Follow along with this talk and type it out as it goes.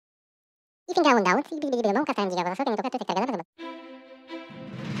I finché un down, non cattangi la cosa, che tocca tutte cagare.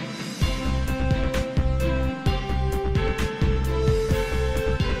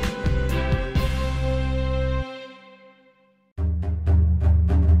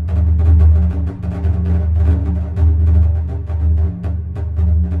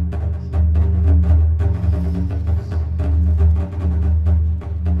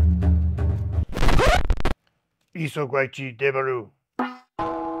 Iso Guaichi Debaru.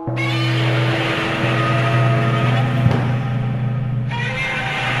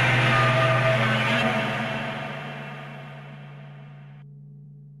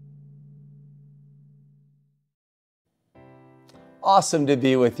 Awesome to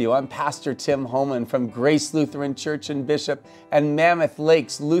be with you. I'm Pastor Tim Homan from Grace Lutheran Church in Bishop and Mammoth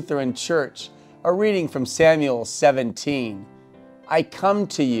Lakes Lutheran Church. A reading from Samuel 17. I come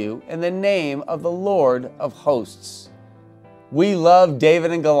to you in the name of the Lord of hosts. We love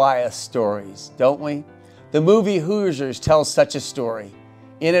David and Goliath stories, don't we? The movie Hoosiers tells such a story.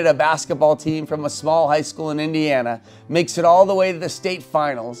 In it, a basketball team from a small high school in Indiana makes it all the way to the state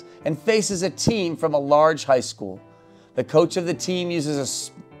finals and faces a team from a large high school. The coach of the team uses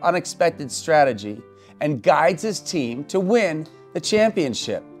an unexpected strategy and guides his team to win the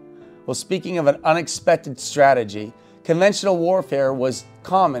championship. Well, speaking of an unexpected strategy, conventional warfare was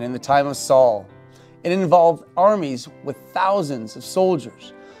common in the time of Saul. It involved armies with thousands of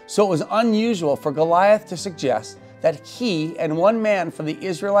soldiers, so it was unusual for Goliath to suggest that he and one man from the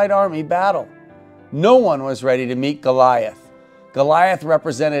Israelite army battle. No one was ready to meet Goliath. Goliath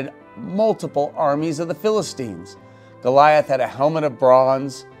represented multiple armies of the Philistines. Goliath had a helmet of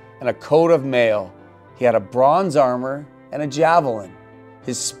bronze and a coat of mail. He had a bronze armor and a javelin.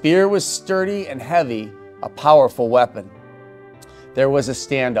 His spear was sturdy and heavy, a powerful weapon. There was a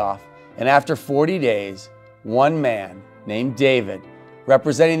standoff, and after 40 days, one man named David,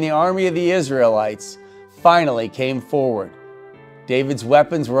 representing the army of the Israelites, finally came forward. David's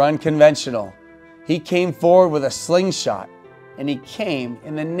weapons were unconventional. He came forward with a slingshot, and he came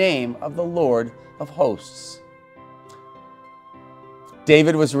in the name of the Lord of hosts.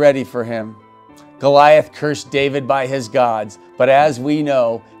 David was ready for him. Goliath cursed David by his gods, but as we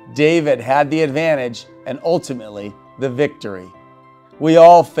know, David had the advantage and ultimately the victory. We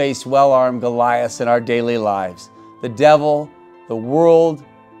all face well-armed Goliaths in our daily lives, the devil, the world,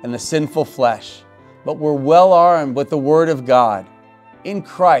 and the sinful flesh. But we're well-armed with the Word of God. In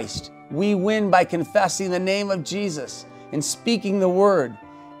Christ, we win by confessing the name of Jesus and speaking the Word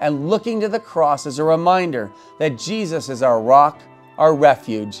and looking to the cross as a reminder that Jesus is our rock, our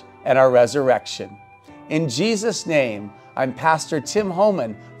refuge, and our resurrection. In Jesus' name, I'm Pastor Tim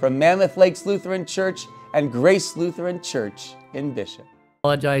Homan from Mammoth Lakes Lutheran Church and Grace Lutheran Church in Bishop.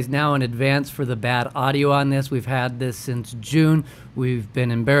 Apologize now in advance for the bad audio on this. We've had this since June. We've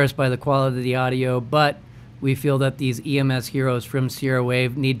been embarrassed by the quality of the audio, but we feel that these EMS heroes from Sierra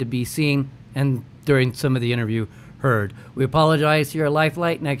Wave need to be seen and during some of the interview heard. We apologize, Sierra Life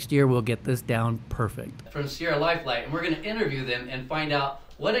Flight. Next year we'll get this down perfect. From Sierra Life Flight, and we're going to interview them and find out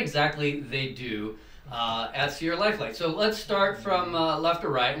what exactly they do at Sierra Life Flight. So let's start from left to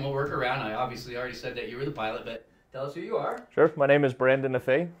right, and we'll work around. I obviously already said that you were the pilot, but tell us who you are. Sure. My name is Brandon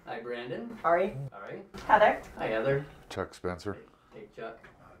Afay. Hi, Brandon. Ari. Ari. Heather. Hi, Heather. Chuck Spencer. Hey, Chuck.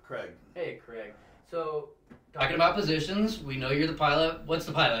 Craig. Hey, Craig. So, talking about positions, we know you're the pilot. What's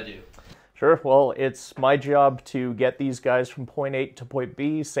the pilot do? Sure. Well, it's my job to get these guys from point A to point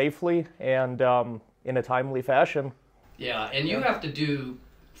B safely and in a timely fashion. Yeah, and you have to do,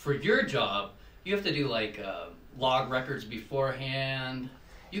 for your job, you have to do like log records beforehand.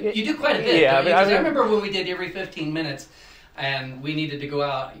 You do quite a bit. Yeah, I remember when we did every 15 minutes and we needed to go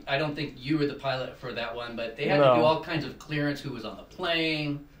out. I don't think you were the pilot for that one, but they had to do all kinds of clearance, who was on the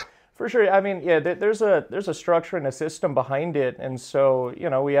plane. For sure. I mean, yeah, there's a structure and a system behind it. And so,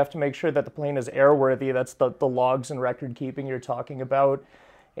 you know, we have to make sure that the plane is airworthy. That's the logs and record keeping you're talking about.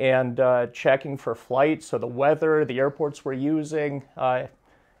 And checking for flight, so the weather, the airports we're using,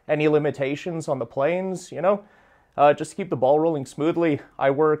 any limitations on the planes, you know, just to keep the ball rolling smoothly. I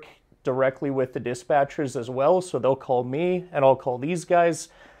work directly with the dispatchers as well, so they'll call me and I'll call these guys.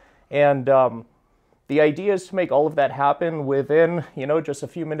 And the idea is to make all of that happen within, you know, just a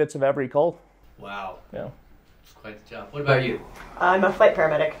few minutes of every call. Wow. Yeah. It's quite the job. What about you? I'm a flight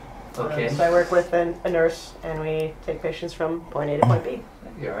paramedic. Okay. So I work with a nurse, and we take patients from point A to point B.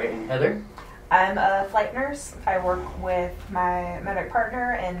 You're all right. And Heather? I'm a flight nurse. I work with my medic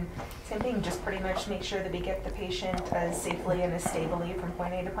partner, and same thing, just pretty much make sure that we get the patient as safely and as stably from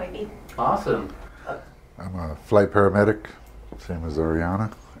point A to point B. Awesome. I'm a flight paramedic, same as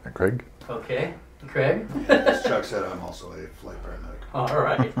Ariana and Craig. Okay. Craig? As Chuck said, I'm also a flight paramedic. All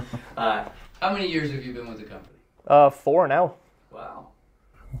right. How many years have you been with the company? 4 now. Wow.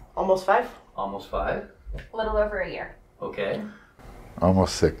 Almost 5. Almost 5? A little over a year. Okay.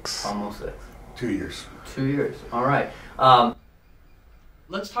 Almost 6. Almost 6. 2 years. 2 years. All right.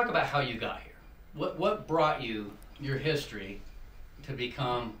 Let's talk about how you got here. What brought you, your history, to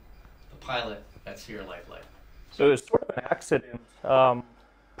become the pilot at Sierra Life Flight? So it was sort of an accident.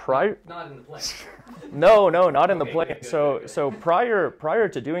 Prior. Not in the plane. No, not in the Okay, plane. good. So prior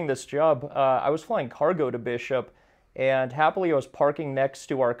to doing this job, I was flying cargo to Bishop, and happily I was parking next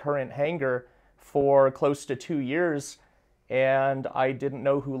to our current hangar for close to 2 years, and I didn't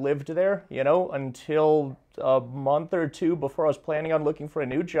know who lived there, until a month or two before I was planning on looking for a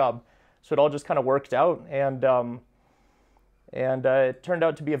new job. So it all just kind of worked out, and it turned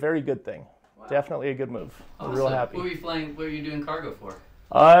out to be a very good thing. Wow. Definitely a good move. I'm Awesome. real happy. What were you flying? What were you doing cargo for?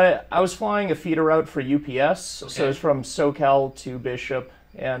 I was flying a feeder route for UPS, so Okay. it's from SoCal to Bishop,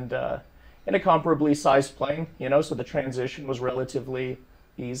 and in a comparably sized plane, so the transition was relatively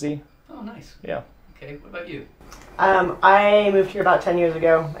easy. Oh, nice. Yeah. Okay. What about you? I moved here about 10 years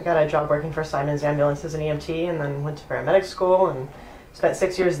ago. I got a job working for Simon's Ambulance as an EMT, and then went to paramedic school and spent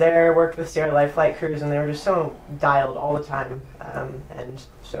 6 years there, worked with Sierra Life Flight crews, and they were just so dialed all the time. And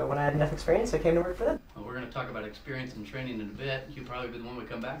so when I had enough experience, I came to work for them. Well, we're going to talk about experience and training in a bit. You'll probably be the one we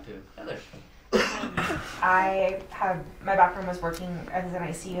come back to. Heather. My background was working as an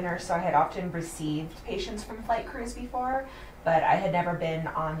ICU nurse, so I had often received patients from flight crews before, but I had never been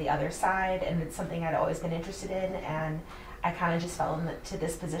on the other side, and it's something I'd always been interested in, and I kind of just fell into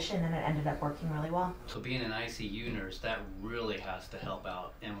this position, and it ended up working really well. So being an ICU nurse, that really has to help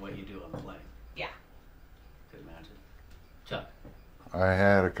out in what you do on the plane. Yeah. Could imagine. Chuck. I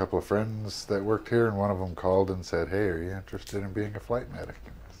had a couple of friends that worked here, and one of them called and said, "Hey, are you interested in being a flight medic?"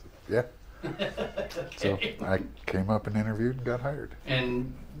 And I said, "Yeah." So Okay. I came up and interviewed and got hired.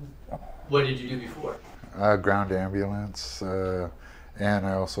 And what did you do before? Ground ambulance, and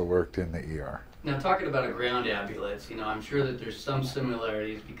I also worked in the ER. Now, talking about a ground ambulance, I'm sure that there's some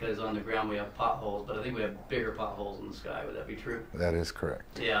similarities because on the ground we have potholes, but I think we have bigger potholes in the sky. Would that be true? That is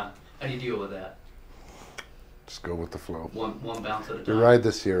correct. Yeah. How do you deal with that? Just go with the flow. One bounce at a You time. ride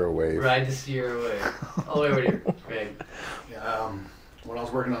the Sierra Wave. Ride the Sierra Wave. All the way over here, Greg. Yeah, when I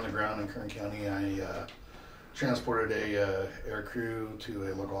was working on the ground in Kern County, I transported a air crew to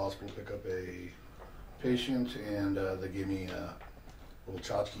a local hospital to pick up a patient, and they gave me a little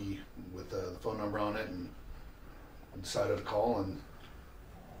tchotchke with the phone number on it, and I decided to call, and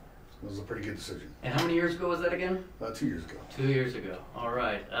it was a pretty good decision. And how many years ago was that again? About 2 years ago. 2 years ago. All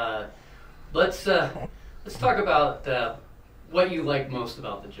right. Let's talk about what you like most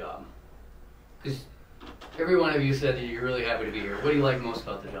about the job. Because every one of you said that you're really happy to be here. What do you like most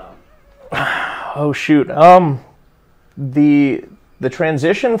about the job? Oh shoot. The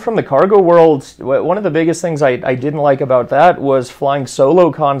transition from the cargo world, one of the biggest things I didn't like about that was flying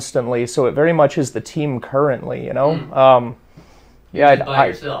solo constantly. So it very much is the team currently, Yeah, Just by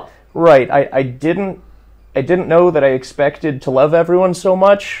yourself. Right. I didn't know that I expected to love everyone so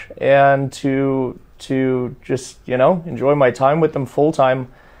much and to just, enjoy my time with them full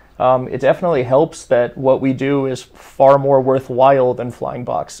time. It definitely helps that what we do is far more worthwhile than flying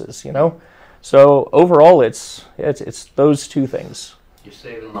boxes, So overall, it's those two things. You're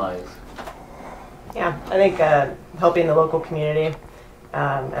saving lives. Yeah, I think helping the local community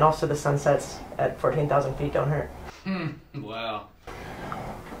and also the sunsets at 14,000 feet don't hurt. Wow.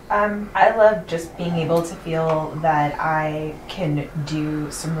 I love just being able to feel that I can do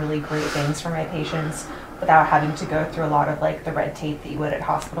some really great things for my patients without having to go through a lot of the red tape that you would at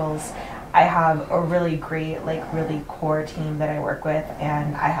hospitals. I have a really great, really core team that I work with,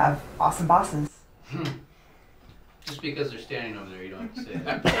 and I have awesome bosses. Just because they're standing over there, you don't have to say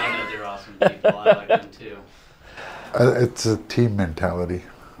that. I know they're awesome people. I like them too. It's a team mentality.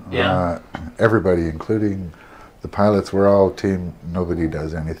 Yeah. Everybody, including the pilots, we're all team. Nobody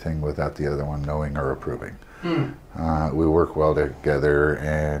does anything without the other one knowing or approving. We work well together,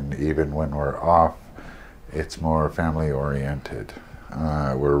 and even when we're off, it's more family oriented.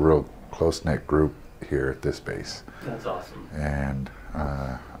 We're a real close-knit group here at this base. That's awesome. And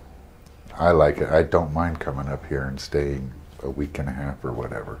I like it. I don't mind coming up here and staying a week and a half or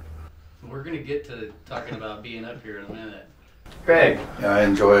whatever. We're going to get to talking about being up here in a minute. Greg. Yeah, I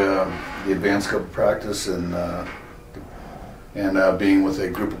enjoy the advanced scope of practice and being with a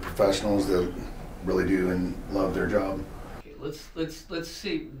group of professionals that really do and love their job. Okay, let's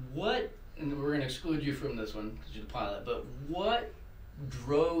see what, and we're going to exclude you from this one because you're the pilot, but what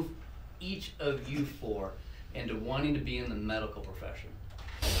drove each of you four into wanting to be in the medical profession?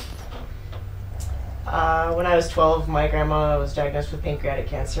 When I was 12, my grandma was diagnosed with pancreatic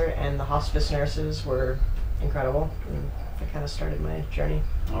cancer, and the hospice nurses were incredible. And that kind of started my journey.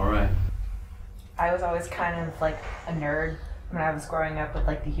 All right. I was always kind of like a nerd when I was growing up with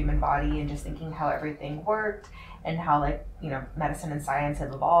like the human body and just thinking how everything worked and how like, you know, medicine and science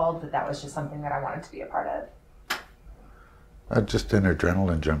have evolved, that was just something that I wanted to be a part of. I'm just an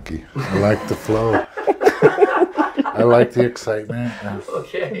adrenaline junkie. I like the flow. I like the excitement.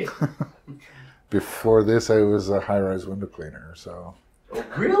 Okay. Before this, I was a high-rise window cleaner, so... Oh,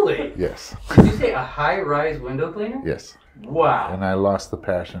 really? Yes. Did you say a high-rise window cleaner? Yes. Wow. And I lost the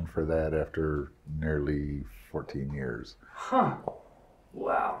passion for that after nearly 14 years. Huh.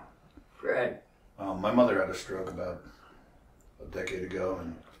 Wow. Greg. My mother had a stroke about a decade ago,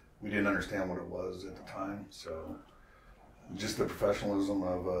 and we didn't understand what it was at the time, so just the professionalism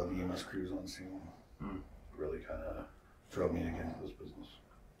of the EMS crews on scene really kind of drove me to get into this business.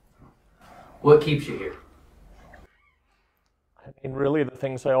 What keeps you here? I mean, really, the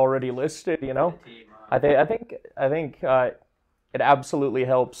things I already listed. You know, I think it absolutely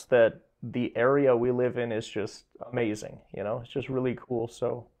helps that the area we live in is just amazing. You know, it's just really cool.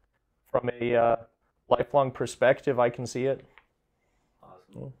 So, from a lifelong perspective, I can see it.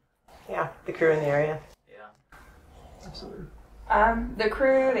 Awesome. Yeah, the crew in the area. Yeah. Absolutely. The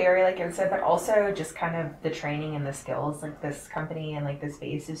crew, the area, like I said, but also just kind of the training and the skills. Like this company and like this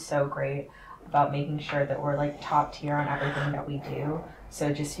base is so great about making sure that we're like top tier on everything that we do.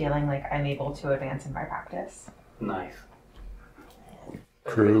 So just feeling like I'm able to advance in my practice. Nice.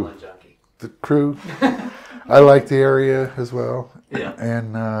 Crew. Adrenaline junkie. The crew. I like the area as well. Yeah.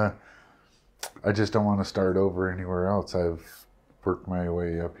 And I just don't want to start over anywhere else. I've worked my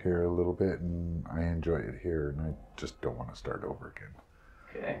way up here a little bit, and I enjoy it here, and I just don't want to start over again.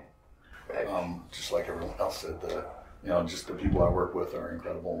 Okay. Just like everyone else said, you know, just the people I work with are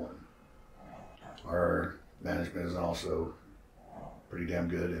incredible, and our management is also pretty damn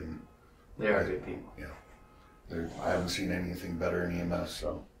good, and They are good people. Yeah, I haven't seen anything better in EMS.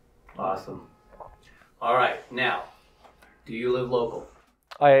 So Awesome. All right. Now, do you live local?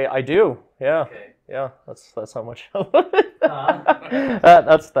 I do. Yeah. Okay. Yeah. That's how much. That's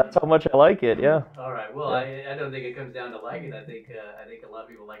how much I like it. Yeah. All right. Well, I don't think it comes down to liking. I think a lot of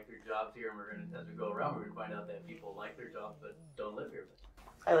people like their jobs here, and we're gonna, as we go around, we're gonna find out that people like their jobs but don't live here.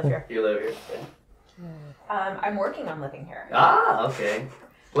 I live here. You live here. Okay. I'm working on living here. Ah, okay.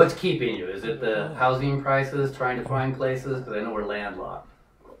 What's keeping you? Is it the housing prices, trying to find places? Because I know we're landlocked.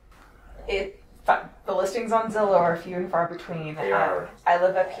 The listings on Zillow are few and far between. They are. I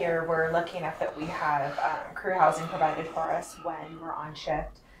live up here. We're lucky enough that we have crew housing provided for us when we're on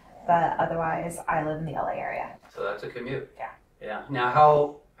shift. But otherwise, I live in the LA area. So that's a commute. Yeah. Yeah. Now,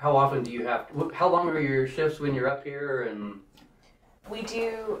 how often do you have? How long are your shifts when you're up here? And We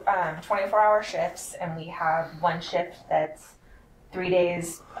do 24-hour shifts, and we have one shift that's 3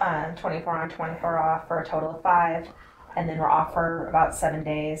 days, 24 on, 24 off, for a total of 5. And then we're off for about 7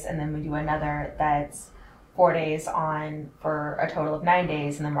 days, and then we do another that's 4 days on for a total of 9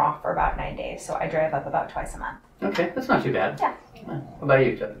 days, and then we're off for about 9 days. So I drive up about twice a month. okay, that's not too bad. Yeah. What about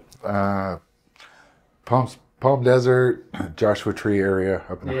you, Chuck? Palm Desert, Joshua Tree area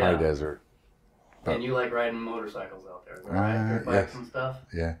up in the high Yeah. desert. And you like riding motorcycles out there, right? Dirt bikes yes. and stuff.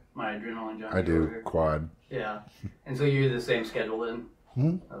 Yeah, My adrenaline junkie. I over do here. quad. Yeah. And so you're the same schedule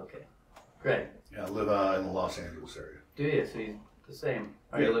then? Okay. Great. yeah, I live in the Los Angeles area. Do you? So you're the same.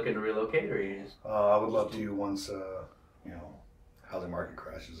 Are you looking to relocate, or are you just? I would love to once you know, housing market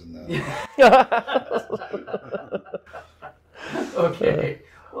crashes and then. Okay.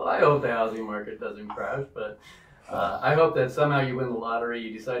 Well, I hope the housing market doesn't crash, but I hope that somehow you win the lottery,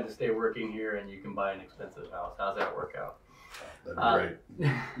 you decide to stay working here, and you can buy an expensive house. How's that work out? That'd be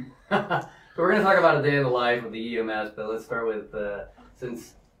great. So we're going to talk about a day in the life of the EMS, but let's start with,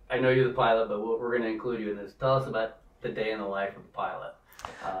 since I know you're the pilot, but we're going to include you in this. Tell us about the day in the life of the pilot.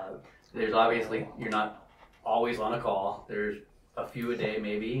 There's obviously, you're not always on a call. There's a few a day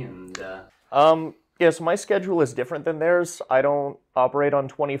maybe, and... Yeah, so my schedule is different than theirs. I don't operate on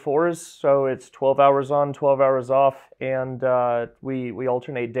 24s, so it's 12 hours on, 12 hours off, and we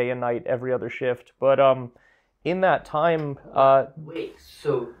alternate day and night every other shift. But in that time... Wait,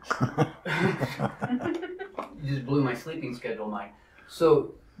 so... You just blew my sleeping schedule, Mike.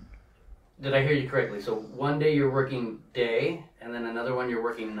 So, did I hear you correctly? So one day you're working day, and then another one you're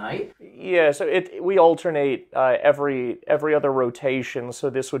working night? Yeah, so we alternate every other rotation, so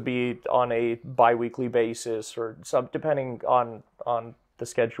this would be on a bi-weekly basis, or some, depending on the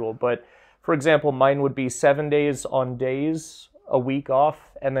schedule. But, for example, mine would be 7 days on days, a week off,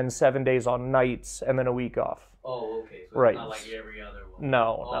 and then 7 days on nights, and then a week off. Oh, okay. So Right. it's not like every other one.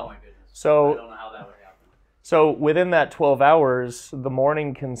 No, Oh, no. my goodness. So I don't know how that would happen. So within that 12 hours, the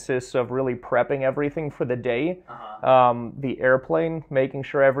morning consists of really prepping everything for the day. The airplane, making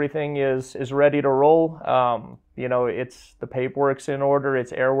sure everything is ready to roll. It's the paperwork's in order,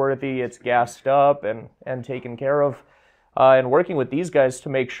 it's airworthy, it's gassed up and taken care of. And working with these guys to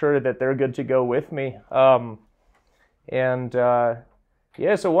make sure that they're good to go with me.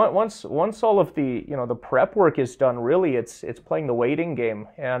 So once all of the prep work is done, really it's playing the waiting game.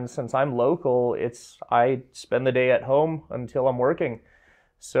 And since I'm local, I spend the day at home until I'm working.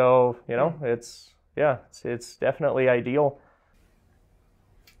 So it's definitely ideal.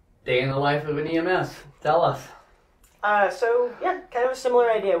 Day in the life of an EMS. Tell us. Kind of a similar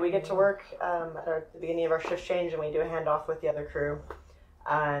idea. We get to work at the beginning of our shift change, and we do a handoff with the other crew.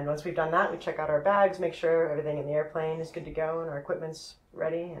 And once we've done that, we check out our bags, make sure everything in the airplane is good to go and our equipment's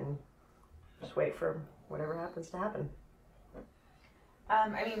ready, and just wait for whatever happens to happen.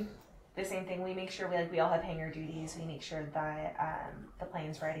 The same thing. We make sure we all have hangar duties. We make sure that the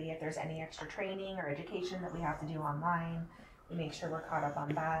plane's ready. If there's any extra training or education that we have to do online, we make sure we're caught up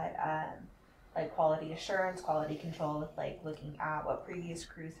on that. Like quality assurance, quality control, looking at what previous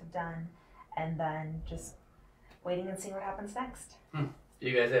crews have done, and then just waiting and seeing what happens next. Do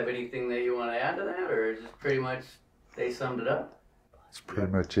you guys have anything that you want to add to that, or is it pretty much they summed it up? That's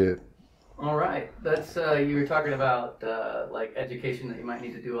pretty much it. All right. That's you were talking about education that you might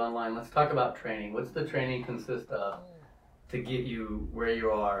need to do online. Let's talk about training. What's the training consist of to get you where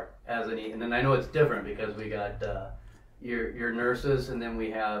you are as an and then I know it's different because we got your nurses, and then we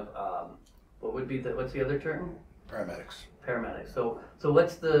have what's the other term? Paramedics. So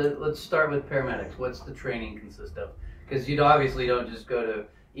let's start with paramedics. What's the training consist of? Because you obviously don't just go to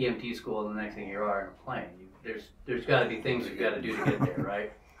EMT school and the next thing you are in a plane. There's got to be things you've got to do to get there,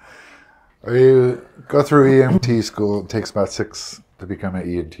 right? You go through EMT school. It takes about 6 to become an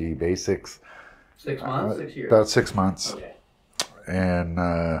EMT basics. 6 months, 6 years? About 6 months. Okay. And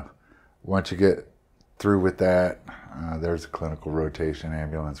once you get through with that, there's a clinical rotation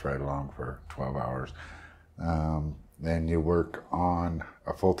ambulance right along for 12 hours. Then you work on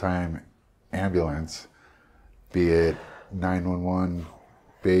a full-time ambulance, be it 911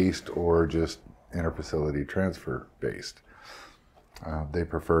 based or just interfacility transfer based. They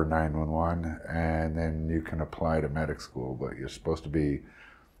prefer 911, and then you can apply to medic school, but you're supposed to be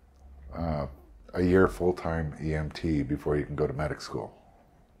a year full-time EMT before you can go to medic school.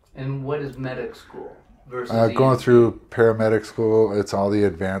 And what is medic school versus going EMT? through paramedic school, it's all the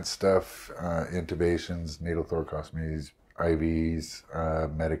advanced stuff, intubations, needle thoracostomies, IVs,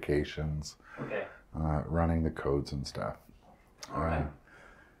 medications, Okay. Running the codes and stuff. All right.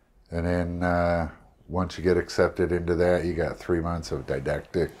 And then once you get accepted into that, you got 3 months of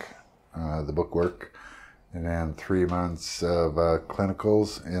didactic, the bookwork, and then 3 months of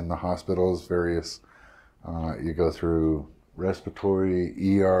clinicals in the hospitals, various, you go through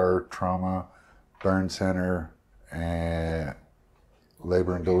respiratory, ER, trauma, burn center, and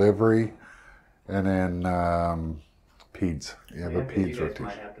labor and delivery, and then peds. You have a peds you guys rotation.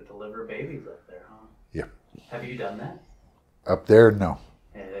 might have to deliver babies up there, huh? Yeah. Have you done that? Up there, no.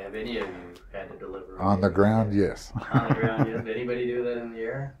 Have any of you had to deliver a On the baby? ground, yes. On the ground, yes. Did anybody do that in the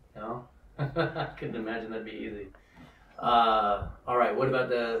air? No? I couldn't imagine that'd be easy. All right, what about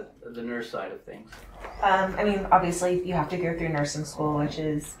the nurse side of things? Obviously you have to go through nursing school, which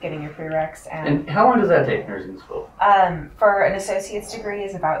is getting your prereqs. And how long does that take, nursing school? For an associate's degree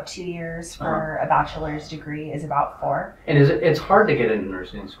is about 2 years. For a bachelor's degree is about 4. And it's hard to get into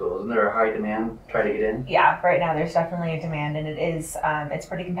nursing school. Isn't there a high demand? Try to get in? Yeah, right now there's definitely a demand, and it's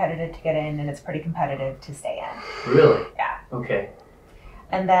pretty competitive to get in, and it's pretty competitive to stay in. Really? Yeah. Okay.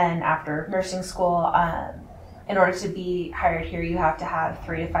 And then after nursing school, in order to be hired here, you have to have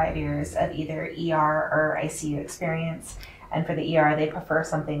 3 to 5 years of either ER or ICU experience. And for the ER, they prefer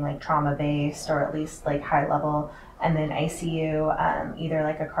something like trauma-based or at least like high level. And then ICU, either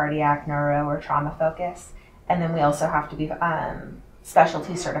like a cardiac, neuro, or trauma focus. And then we also have to be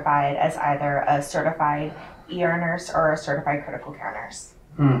specialty certified as either a certified ER nurse or a certified critical care nurse.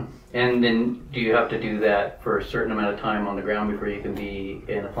 And then do you have to do that for a certain amount of time on the ground before you can be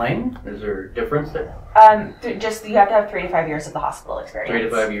in a plane? Is there a difference there? Just you have to have 3 to 5 years of the hospital experience. 3 to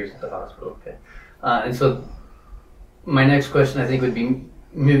 5 years at the hospital, okay. And so my next question I think would be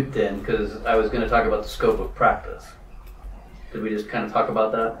moot then, because I was going to talk about the scope of practice. Did we just kind of talk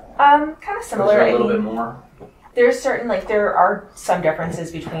about that? Kind of similar. Is there a little bit more? There's there are some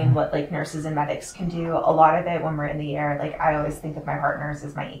differences between what nurses and medics can do. A lot of it when we're in the air, I always think of my partners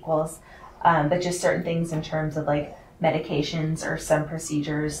as my equals, but just certain things in terms of medications or some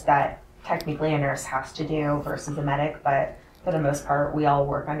procedures that technically a nurse has to do versus a medic, but for the most part, we all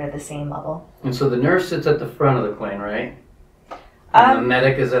work under the same level. And so the nurse sits at the front of the plane, right? And the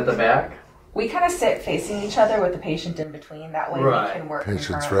medic is at the back? We kind of sit facing each other with the patient in between. That way Right. we can work Patient's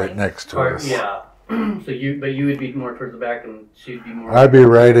concurrently. right next to Or, us. yeah. So you would be more towards the back and she'd be more... I'd be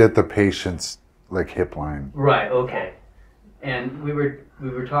right at the patient's like hip line. Right, okay. And we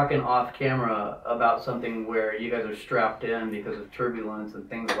were talking off camera about something where you guys are strapped in because of turbulence and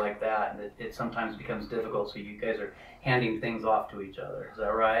things like that, and it sometimes becomes difficult, so you guys are handing things off to each other. Is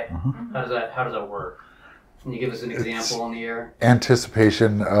that right? Mm-hmm. How does that work? Can you give us an example on the air?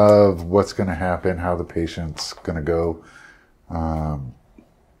 Anticipation of what's going to happen, how the patient's going to go, and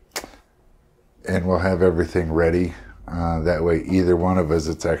we'll have everything ready. That way, either one of us,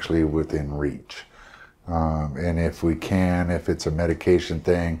 it's actually within reach. And if we can, if it's a medication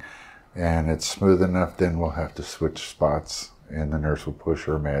thing and it's smooth enough, then we'll have to switch spots and the nurse will push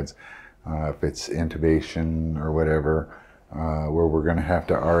her meds. If it's intubation or whatever, where we're going to have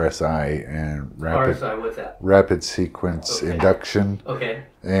to RSI and RSI, what's that? rapid sequence induction. Okay.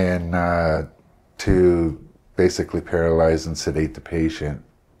 And to basically paralyze and sedate the patient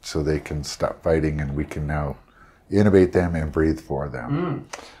so they can stop fighting and we can now intubate them and breathe for them.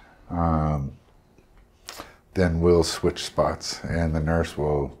 Then we'll switch spots and the nurse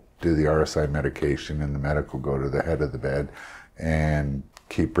will do the RSI medication and the medic will go to the head of the bed and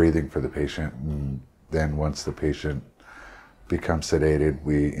keep breathing for the patient. And then once the patient becomes sedated,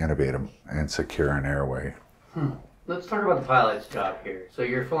 we intubate them and secure an airway. Let's talk about the pilot's job here. So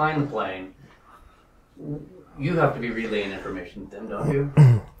you're flying the plane. You have to be relaying information to them, don't you?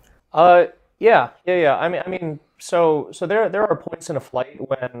 Yeah. I mean, so there are points in a flight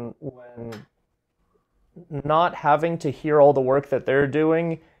when not having to hear all the work that they're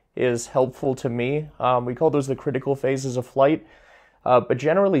doing is helpful to me. We call those the critical phases of flight. But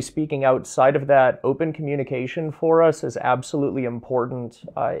generally speaking, outside of that, open communication for us is absolutely important.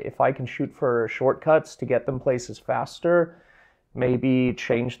 If I can shoot for shortcuts to get them places faster, maybe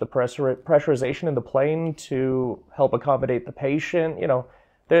change the pressurization in the plane to help accommodate the patient,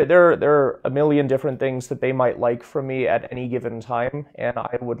 there are a million different things that they might like from me at any given time, and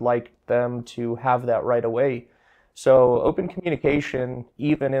I would like them to have that right away. So open communication,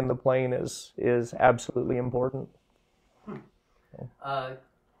 even in the plane, is absolutely important. I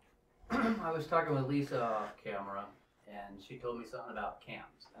was talking with Lisa off camera, and she told me something about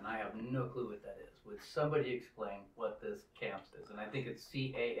camps, and I have no clue what that is. Would somebody explain what this camps is? And I think it's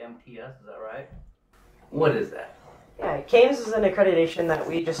CAMTS, is that right? What is that? Yeah, CAMES is an accreditation that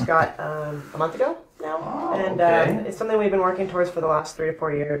we just got a month ago now, and it's something we've been working towards for the last 3 to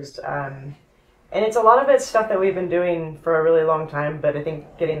 4 years. And it's a lot of it's stuff that we've been doing for a really long time, but I think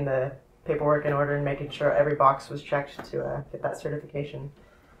getting the paperwork in order and making sure every box was checked to get that certification,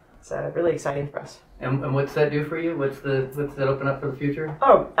 it's really exciting for us. And what's that do for you? What's that open up for the future?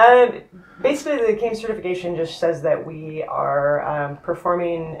 Basically the CAMES certification just says that we are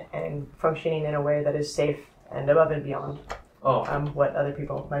performing and functioning in a way that is safe and above and beyond what other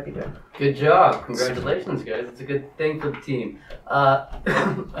people might be doing. Good job. Congratulations, guys. It's a good thing for the team.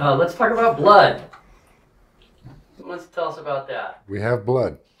 Let's talk about blood. Who wants to tell us about that? We have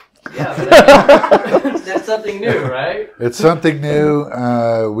blood. Yeah, but that's something new, right? It's something new.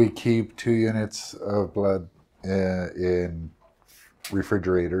 We keep 2 units of blood in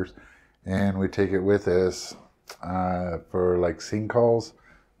refrigerators, and we take it with us for like scene calls.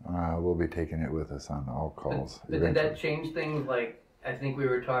 We'll be taking it with us on all calls. But did that change things? Like, I think we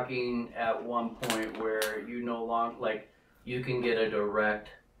were talking at one point where you no longer, like, you can get a direct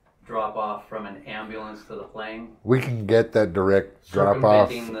drop off from an ambulance to the plane. We can get that direct drop off.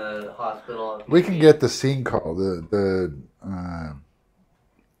 Circumventing the hospital. We can get the scene call.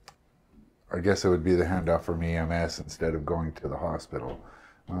 I guess it would be the handoff from EMS instead of going to the hospital.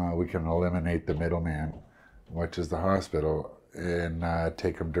 We can eliminate the middleman, which is the hospital, and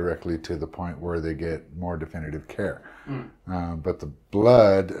take them directly to the point where they get more definitive care. But the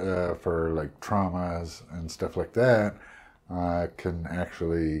blood for like traumas and stuff like that can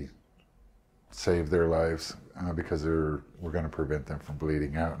actually save their lives because we're going to prevent them from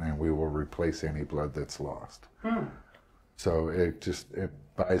bleeding out, and we will replace any blood that's lost. So it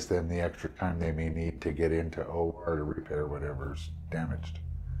buys them the extra time they may need to get into OR to repair whatever's damaged.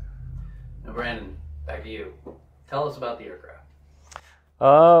 Now, Brandon, back to you. Tell us about the aircraft.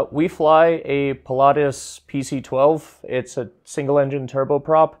 We fly a Pilatus PC-12. It's a single-engine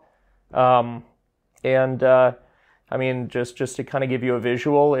turboprop, I mean, just to kind of give you a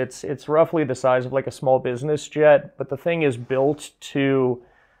visual, it's roughly the size of like a small business jet, but the thing is built to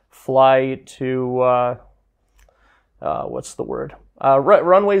fly to what's the word?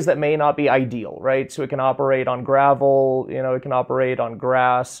 Runways that may not be ideal, right? So it can operate on gravel, it can operate on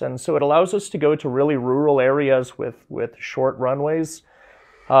grass. And so it allows us to go to really rural areas with short runways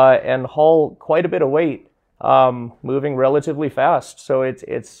and haul quite a bit of weight, moving relatively fast. So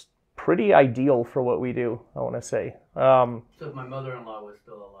it's pretty ideal for what we do, I want to say. So if my mother-in-law was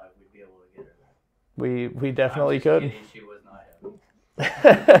still alive, we'd be able to get her there. We definitely could. Kidding, she was not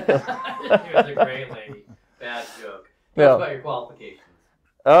happy. She was a great lady. Bad joke. Tell us about your qualifications.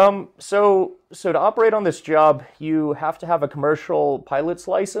 So to operate on this job, you have to have a commercial pilot's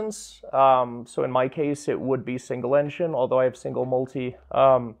license. So in my case, it would be single engine, although I have single multi.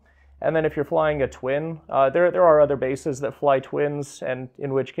 And then if you're flying a twin, there are other bases that fly twins, and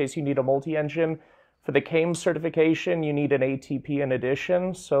in which case you need a multi-engine. For the CAME certification, you need an ATP in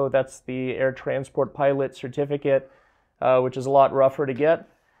addition. So that's the Air Transport Pilot Certificate, which is a lot rougher to get.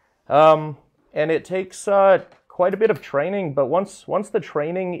 And it takes quite a bit of training, but once the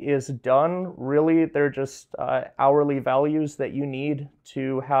training is done, really they're just hourly values that you need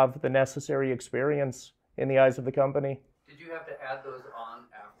to have the necessary experience in the eyes of the company. Did you have to add those on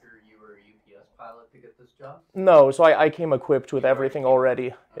after you were a UPS pilot to get this job? No, so I came equipped with everything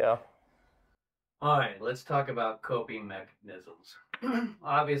already. Yeah. All right, let's talk about coping mechanisms.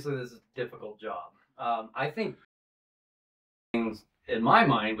 Obviously, this is a difficult job. I think things in my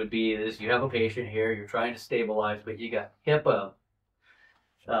mind would be is you have a patient here, you're trying to stabilize, but you got HIPAA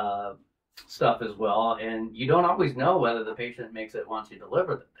stuff as well, and you don't always know whether the patient makes it once you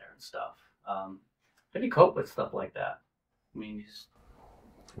deliver them there and stuff. How do you cope with stuff like that? I mean, you just...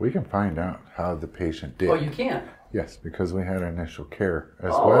 We can find out how the patient did. Oh, you can? Yes, because we had initial care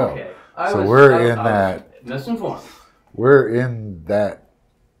as well. Okay. So misinformed. We're in that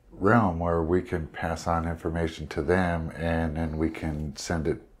realm where we can pass on information to them, and then we can send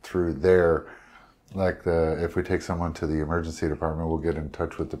it through there. Like if we take someone to the emergency department, we'll get in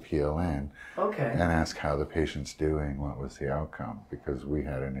touch with the PLN and ask how the patient's doing, what was the outcome, because we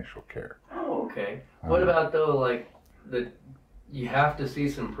had initial care. Oh, okay. What about though, like you have to see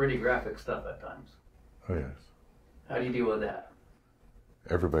some pretty graphic stuff at times? Oh yes. How do you deal with that?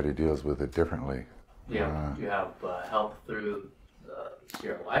 Everybody deals with it differently. Yeah. Do you have help through the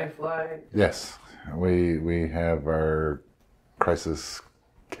Sierra Life Flight? Yes, we have our crisis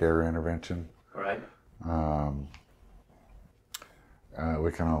care intervention. Right.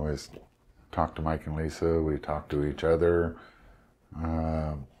 We can always talk to Mike and Lisa. We talk to each other.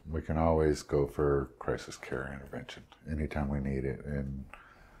 We can always go for crisis care intervention anytime we need it. And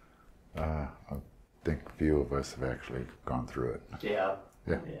I think few of us have actually gone through it. Yeah.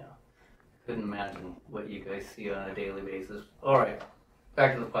 Yeah. Couldn't imagine what you guys see on a daily basis. All right.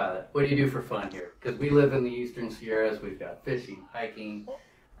 Back to the pilot. What do you do for fun here? Because we live in the Eastern Sierras. We've got fishing, hiking.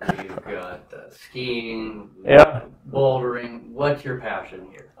 We've got skiing, bouldering. What's your passion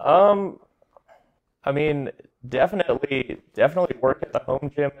here? I mean, definitely work at the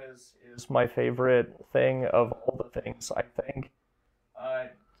home gym is my favorite thing of all the things, I think.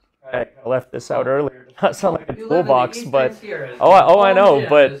 I left this out earlier to not sound like a toolbox, but I know,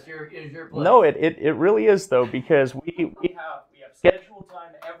 but is your no, it really is though, because we have scheduled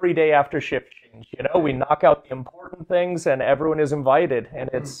time every day after shift change. We knock out the important things, and everyone is invited, and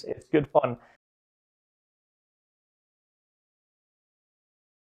it's good fun.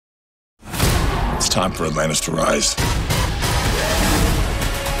 It's time for Atlantis to rise.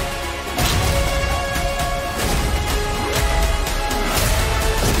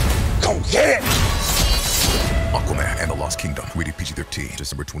 Go get it! Aquaman and the Lost Kingdom, rated PG-13,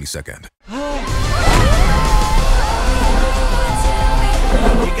 December 22nd.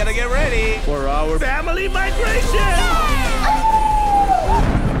 We gotta get ready for our family migration!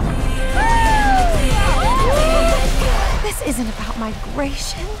 This isn't about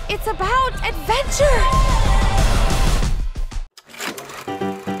migration, it's about adventure!